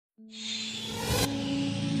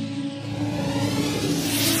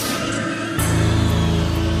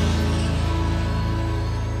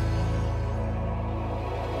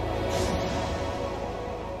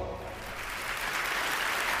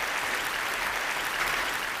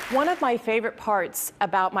One of my favorite parts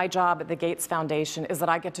about my job at the Gates Foundation is that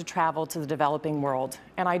I get to travel to the developing world,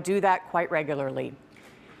 and I do that quite regularly.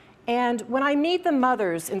 And when I meet the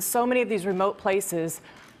mothers in so many of these remote places,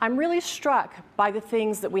 I'm really struck by the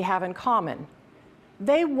things that we have in common.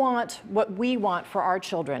 They want what we want for our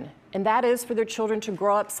children, and that is for their children to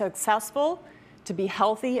grow up successful, to be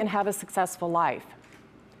healthy, and have a successful life.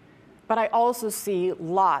 But I also see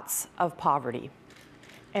lots of poverty,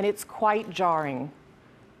 and it's quite jarring,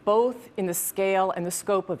 both in the scale and the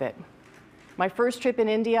scope of it. My first trip in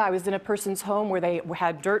India, I was in a person's home where they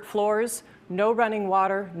had dirt floors, no running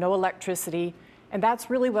water, no electricity, and that's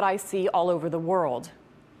really what I see all over the world.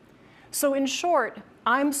 So in short,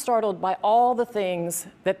 I'm startled by all the things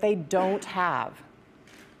that they don't have.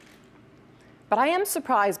 But I am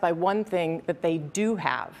surprised by one thing that they do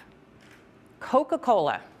have: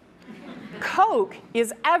 Coca-Cola. Coke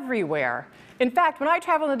is everywhere. In fact, when I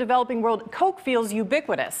travel in the developing world, Coke feels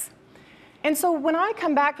ubiquitous. And so when I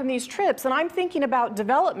come back from these trips and I'm thinking about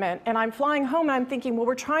development and I'm flying home and I'm thinking, well,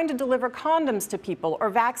 we're trying to deliver condoms to people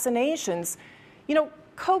or vaccinations, you know,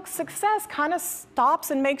 Coke's success kind of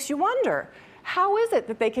stops and makes you wonder, how is it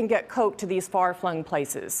that they can get Coke to these far-flung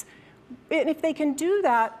places? And if they can do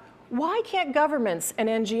that, why can't governments and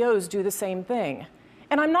NGOs do the same thing?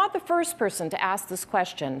 And I'm not the first person to ask this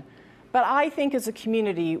question, but I think as a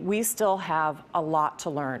community, we still have a lot to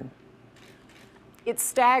learn. It's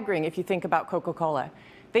staggering if you think about Coca-Cola.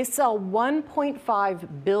 They sell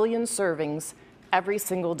 1.5 billion servings every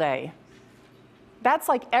single day. That's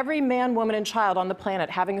like every man, woman, and child on the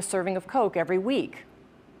planet having a serving of Coke every week.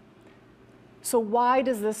 So why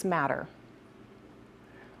does this matter?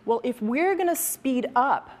 Well, if we're going to speed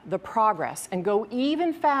up the progress and go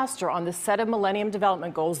even faster on the set of Millennium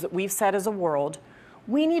Development Goals that we've set as a world,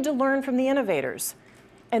 we need to learn from the innovators.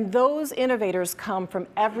 And those innovators come from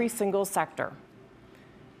every single sector.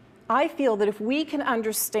 I feel that if we can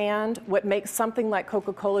understand what makes something like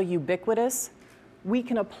Coca-Cola ubiquitous, we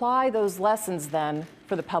can apply those lessons then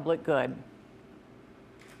for the public good.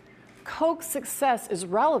 Coke's success is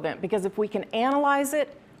relevant because if we can analyze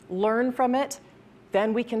it, learn from it,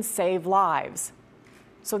 then we can save lives.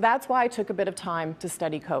 So that's why I took a bit of time to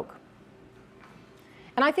study Coke.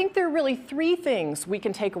 And I think there are really three things we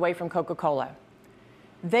can take away from Coca-Cola.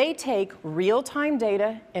 They take real-time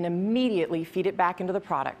data and immediately feed it back into the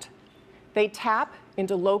product. They tap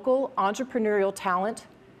into local entrepreneurial talent,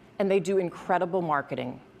 and they do incredible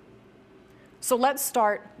marketing. So let's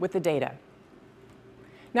start with the data.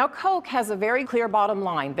 Now, Coke has a very clear bottom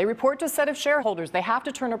line. They report to a set of shareholders. They have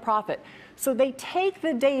to turn a profit. So they take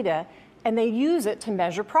the data and they use it to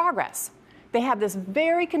measure progress. They have this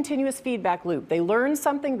very continuous feedback loop. They learn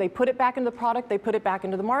something, they put it back into the product, they put it back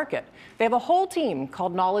into the market. They have a whole team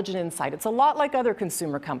called Knowledge and Insight. It's a lot like other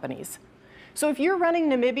consumer companies. So if you're running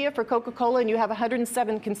Namibia for Coca-Cola and you have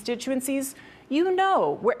 107 constituencies, you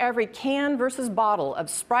know where every can versus bottle of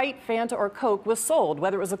Sprite, Fanta, or Coke was sold,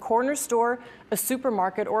 whether it was a corner store, a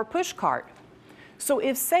supermarket, or a push cart. So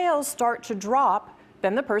if sales start to drop,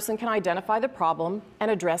 then the person can identify the problem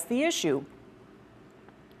and address the issue.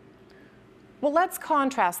 Well, let's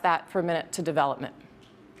contrast that for a minute to development.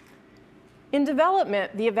 In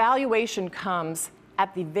development, the evaluation comes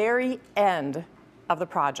at the very end of the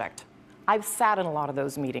project. I've sat in a lot of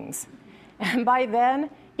those meetings. And by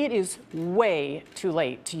then, it is way too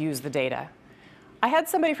late to use the data. I had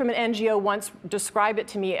somebody from an NGO once describe it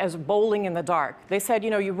to me as bowling in the dark. They said,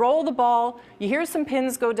 you know, you roll the ball, you hear some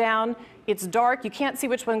pins go down, it's dark, you can't see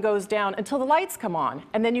which one goes down until the lights come on,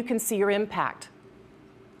 and then you can see your impact.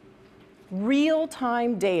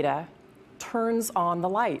 Real-time data turns on the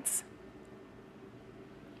lights.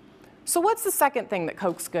 So what's the second thing that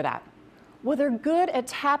Coke's good at? Well, they're good at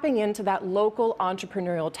tapping into that local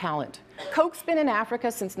entrepreneurial talent. Coke's been in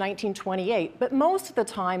Africa since 1928, but most of the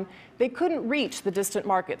time they couldn't reach the distant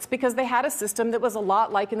markets because they had a system that was a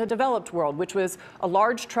lot like in the developed world, which was a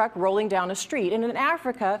large truck rolling down a street. And in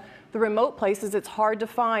Africa, the remote places, it's hard to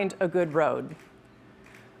find a good road.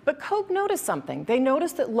 But Coke noticed something. They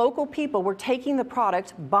noticed that local people were taking the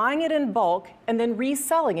product, buying it in bulk, and then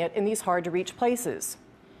reselling it in these hard-to-reach places.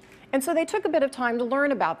 And so they took a bit of time to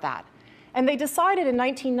learn about that. And they decided in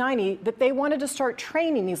 1990 that they wanted to start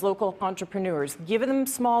training these local entrepreneurs, giving them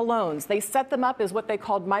small loans. They set them up as what they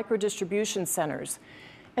called micro-distribution centers.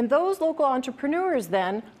 And those local entrepreneurs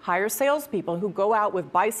then hire salespeople who go out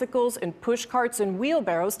with bicycles and push carts and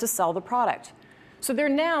wheelbarrows to sell the product. So there are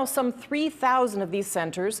now some 3,000 of these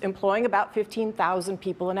centers employing about 15,000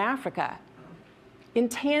 people in Africa. In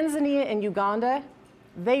Tanzania and Uganda,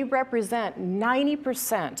 they represent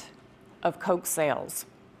 90% of Coke sales.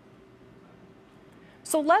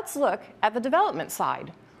 So let's look at the development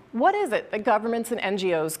side. What is it that governments and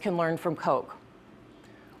NGOs can learn from Coke?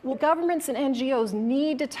 Well, governments and NGOs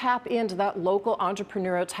need to tap into that local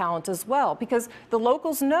entrepreneurial talent as well, because the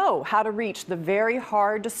locals know how to reach the very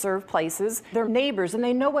hard to serve places, their neighbors, and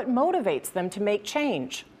they know what motivates them to make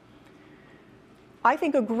change. I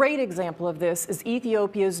think a great example of this is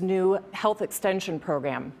Ethiopia's new health extension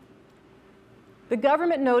program. The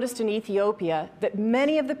government noticed in Ethiopia that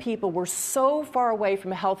many of the people were so far away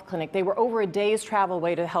from a health clinic, they were over a day's travel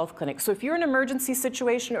away to a health clinic. So if you're in an emergency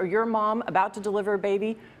situation or you're a mom about to deliver a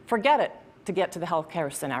baby, forget it to get to the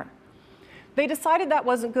healthcare center. They decided that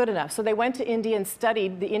wasn't good enough, so they went to India and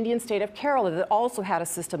studied the Indian state of Kerala that also had a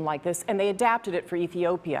system like this, and they adapted it for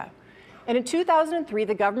Ethiopia. And in 2003,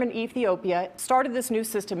 the government of Ethiopia started this new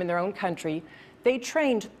system in their own country. They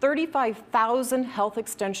trained 35,000 health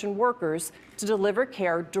extension workers to deliver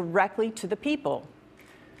care directly to the people.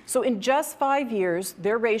 So in just 5 years,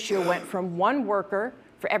 their ratio went from 1 worker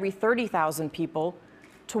for every 30,000 people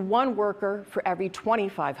to 1 worker for every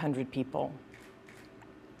 2,500 people.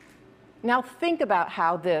 Now think about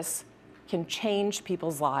how this can change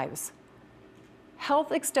people's lives.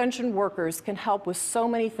 Health extension workers can help with so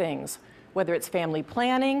many things, whether it's family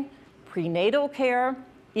planning, prenatal care,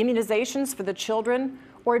 immunizations for the children,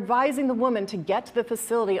 or advising the woman to get to the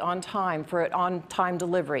facility on time for an on-time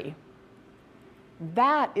delivery.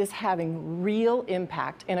 That is having real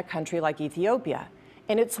impact in a country like Ethiopia.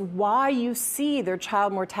 And it's why you see their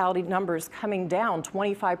child mortality numbers coming down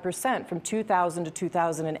 25% from 2000 to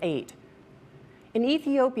 2008. In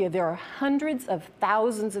Ethiopia, there are hundreds of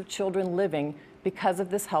thousands of children living because of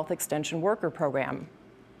this health extension worker program.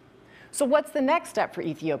 So what's the next step for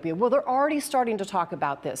Ethiopia? Well, they're already starting to talk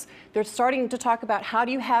about this. They're starting to talk about how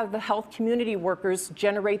do you have the health community workers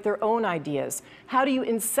generate their own ideas? How do you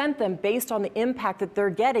incent them based on the impact that they're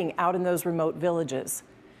getting out in those remote villages?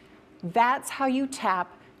 That's how you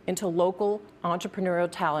tap into local entrepreneurial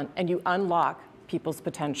talent and you unlock people's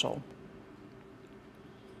potential.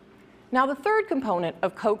 Now, the third component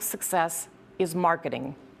of Coke's success is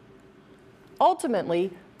marketing.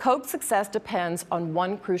 Ultimately, Coke's success depends on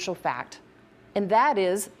one crucial fact, and that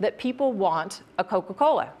is that people want a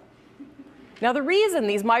Coca-Cola. Now, the reason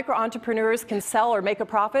these micro-entrepreneurs can sell or make a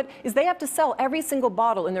profit is they have to sell every single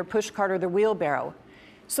bottle in their pushcart or their wheelbarrow.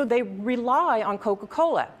 So they rely on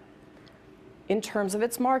Coca-Cola in terms of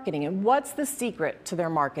its marketing. And what's the secret to their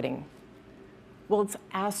marketing? Well, it's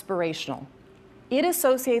aspirational. It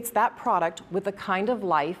associates that product with the kind of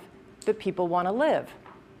life that people want to live.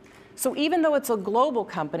 So even though it's a global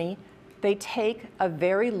company, they take a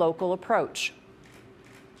very local approach.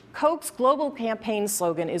 Coke's global campaign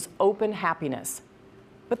slogan is open happiness,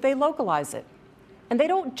 but they localize it. And they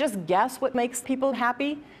don't just guess what makes people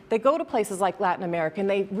happy. They go to places like Latin America and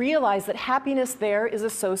they realize that happiness there is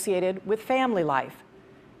associated with family life.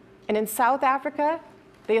 And in South Africa,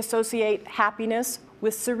 they associate happiness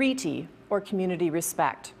with sariti, or community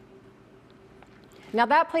respect. Now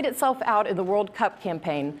that played itself out in the World Cup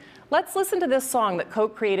campaign. Let's listen to this song that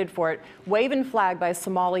Coke created for it, Wavin' Flag by a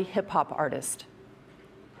Somali hip-hop artist.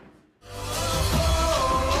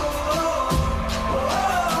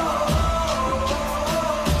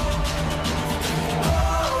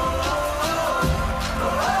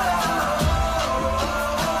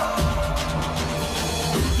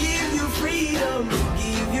 Give you freedom,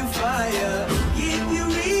 give you fire, give you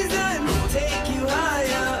reason, take you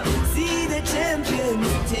higher. See the champions,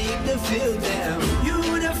 take the field down.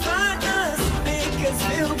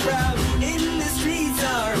 Feel proud in the streets,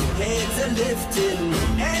 our heads are lifting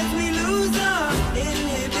as we lose our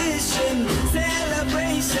inhibition.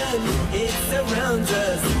 Celebration, it surrounds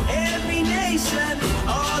us, every nation,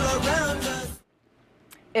 all around us.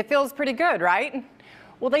 It feels pretty good, right?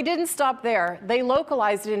 Well, they didn't stop there. They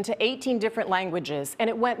localized it into 18 different languages, and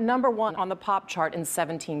it went #1 on the pop chart in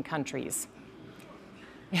 17 countries.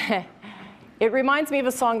 It reminds me of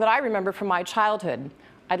a song that I remember from my childhood.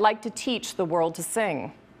 I'd like to teach the world to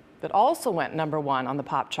sing, that also went #1 on the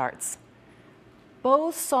pop charts.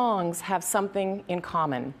 Both songs have something in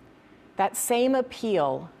common, that same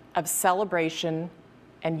appeal of celebration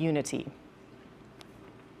and unity.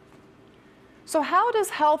 So how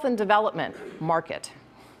does health and development market?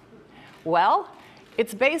 Well,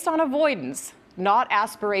 it's based on avoidance, not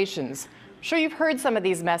aspirations. I'm sure you've heard some of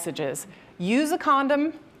these messages. Use a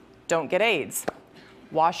condom, don't get AIDS.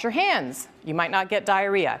 Wash your hands, you might not get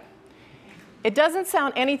diarrhea. It doesn't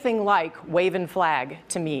sound anything like wave and flag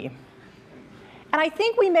to me. And I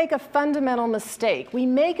think we make a fundamental mistake. We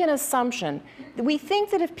make an assumption that we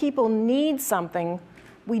think that if people need something,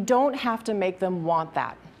 we don't have to make them want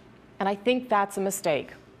that. And I think that's a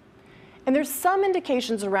mistake. And there's some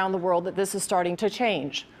indications around the world that this is starting to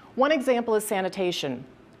change. One example is sanitation.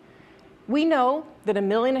 We know that 1.5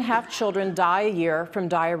 million children die a year from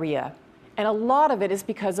diarrhea, and a lot of it is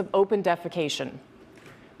because of open defecation.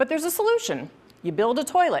 But there's a solution. You build a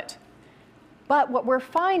toilet. But what we're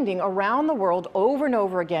finding around the world over and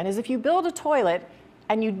over again is if you build a toilet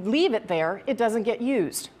and you leave it there, it doesn't get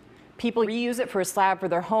used. People reuse it for a slab for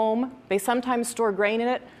their home. They sometimes store grain in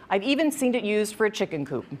it. I've even seen it used for a chicken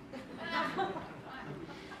coop.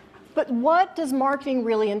 But what does marketing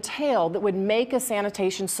really entail that would make a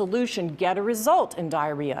sanitation solution get a result in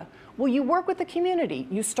diarrhea? Well, you work with the community.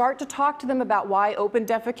 You start to talk to them about why open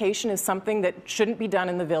defecation is something that shouldn't be done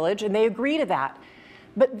in the village, and they agree to that.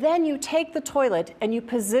 But then you take the toilet and you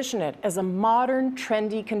position it as a modern,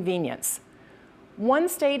 trendy convenience. One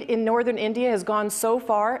state in northern India has gone so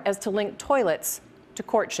far as to link toilets to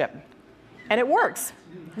courtship. And it works.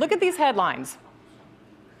 Look at these headlines.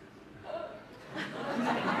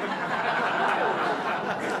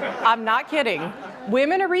 I'm not kidding.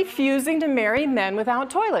 Women are refusing to marry men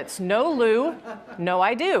without toilets. No loo, no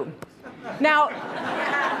I do. Now,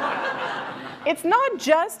 it's not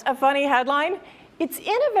just a funny headline, it's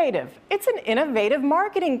innovative. It's an innovative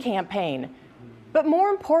marketing campaign. But more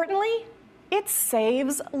importantly, it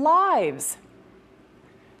saves lives.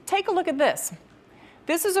 Take a look at this.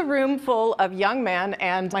 This is a room full of young men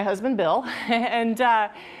and my husband, Bill. And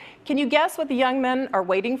can you guess what the young men are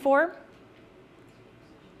waiting for?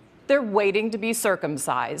 They're waiting to be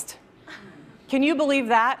circumcised. Can you believe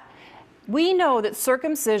that? We know that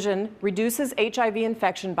circumcision reduces HIV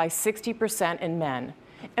infection by 60% in men.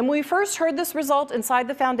 And when we first heard this result inside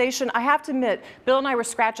the foundation, I have to admit, Bill and I were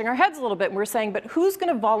scratching our heads a little bit, and we were saying, but who's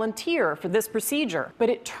going to volunteer for this procedure? But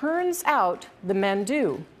it turns out the men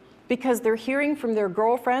do, because they're hearing from their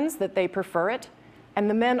girlfriends that they prefer it, and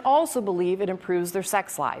the men also believe it improves their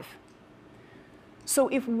sex life. So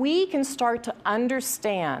if we can start to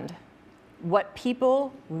understand what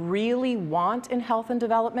people really want in health and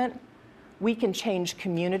development, we can change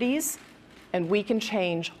communities and we can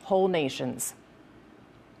change whole nations.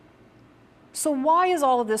 So why is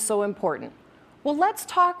all of this so important? Well, let's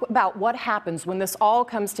talk about what happens when this all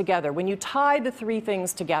comes together, when you tie the three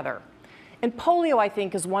things together. And polio, I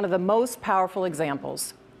think, is one of the most powerful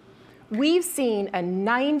examples. We've seen a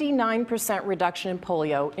 99% reduction in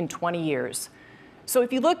polio in 20 years. So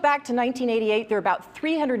if you look back to 1988, there were about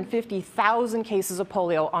 350,000 cases of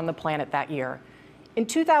polio on the planet that year. In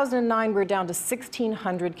 2009, we're down to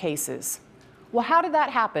 1,600 cases. Well, how did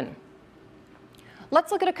that happen?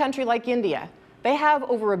 Let's look at a country like India. They have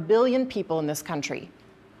over 1 billion people in this country.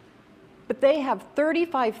 But they have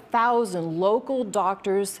 35,000 local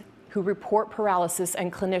doctors who report paralysis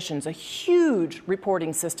and clinicians, a huge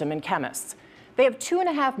reporting system, and chemists. They have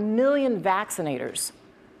 2.5 million vaccinators.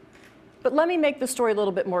 But let me make the story a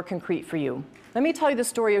little bit more concrete for you. Let me tell you the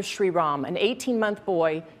story of Sri Ram, an 18-month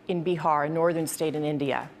boy in Bihar, a northern state in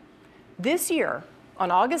India. This year,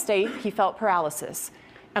 on August 8th, he felt paralysis.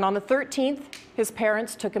 And on the 13th, his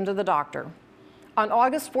parents took him to the doctor. On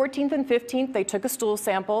August 14th and 15th, they took a stool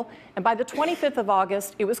sample, and by the 25th of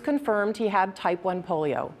August, it was confirmed he had type 1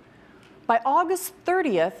 polio. By August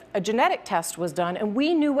 30th, a genetic test was done, and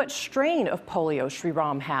we knew what strain of polio Sri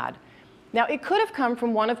Ram had. Now, it could have come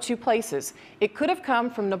from one of two places. It could have come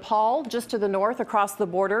from Nepal, just to the north across the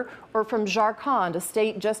border, or from Jharkhand, a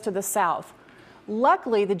state just to the south.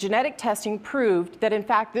 Luckily, the genetic testing proved that, in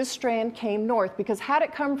fact, this strand came north, because had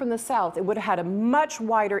it come from the south, it would have had a much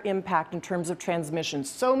wider impact in terms of transmission.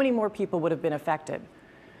 So many more people would have been affected.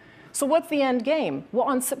 So what's the end game? Well,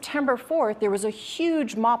 on September 4th, there was a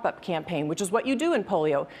huge mop-up campaign, which is what you do in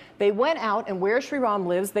polio. They went out, and where Sri Ram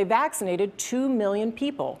lives, they vaccinated 2 million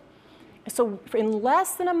people. So in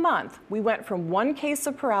less than a month, we went from 1 case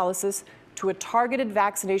of paralysis to a targeted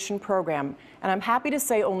vaccination program. And I'm happy to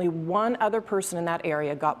say only 1 other person in that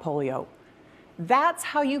area got polio. That's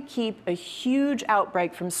how you keep a huge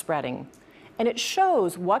outbreak from spreading. And it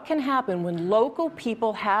shows what can happen when local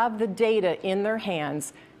people have the data in their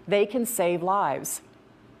hands. They can save lives.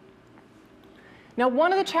 Now,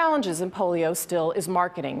 one of the challenges in polio still is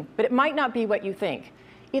marketing, but it might not be what you think.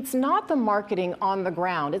 It's not the marketing on the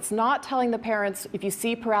ground. It's not telling the parents, if you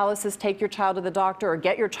see paralysis, take your child to the doctor or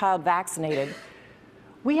get your child vaccinated.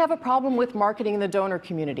 We have a problem with marketing in the donor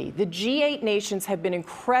community. The G8 nations have been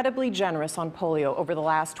incredibly generous on polio over the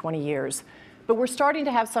last 20 years. But we're starting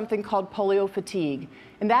to have something called polio fatigue,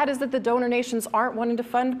 and that is that the donor nations aren't wanting to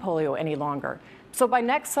fund polio any longer. So by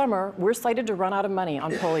next summer, we're slated to run out of money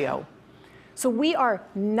on polio. So we are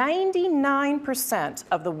 99%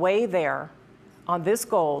 of the way there on this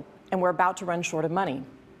goal, and we're about to run short of money.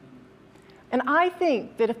 And I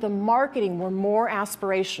think that if the marketing were more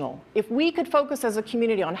aspirational, if we could focus as a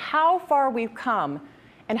community on how far we've come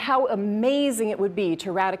and how amazing it would be to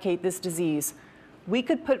eradicate this disease, we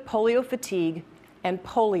could put polio fatigue and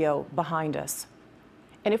polio behind us.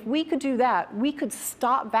 And if we could do that, we could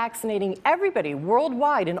stop vaccinating everybody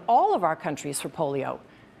worldwide in all of our countries for polio.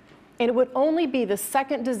 And it would only be the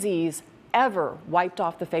second disease ever wiped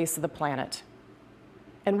off the face of the planet.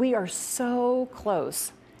 And we are so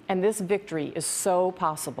close, and this victory is so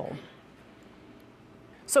possible.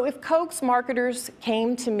 So if Coke's marketers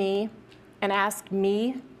came to me and asked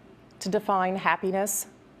me to define happiness,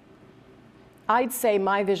 I'd say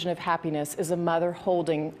my vision of happiness is a mother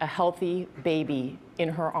holding a healthy baby in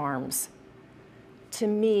her arms. To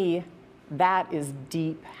me, that is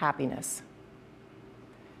deep happiness.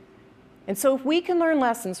 And so if we can learn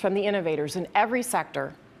lessons from the innovators in every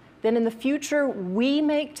sector, then in the future we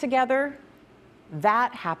make together,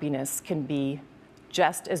 that happiness can be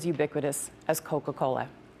just as ubiquitous as Coca-Cola.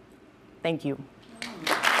 Thank you.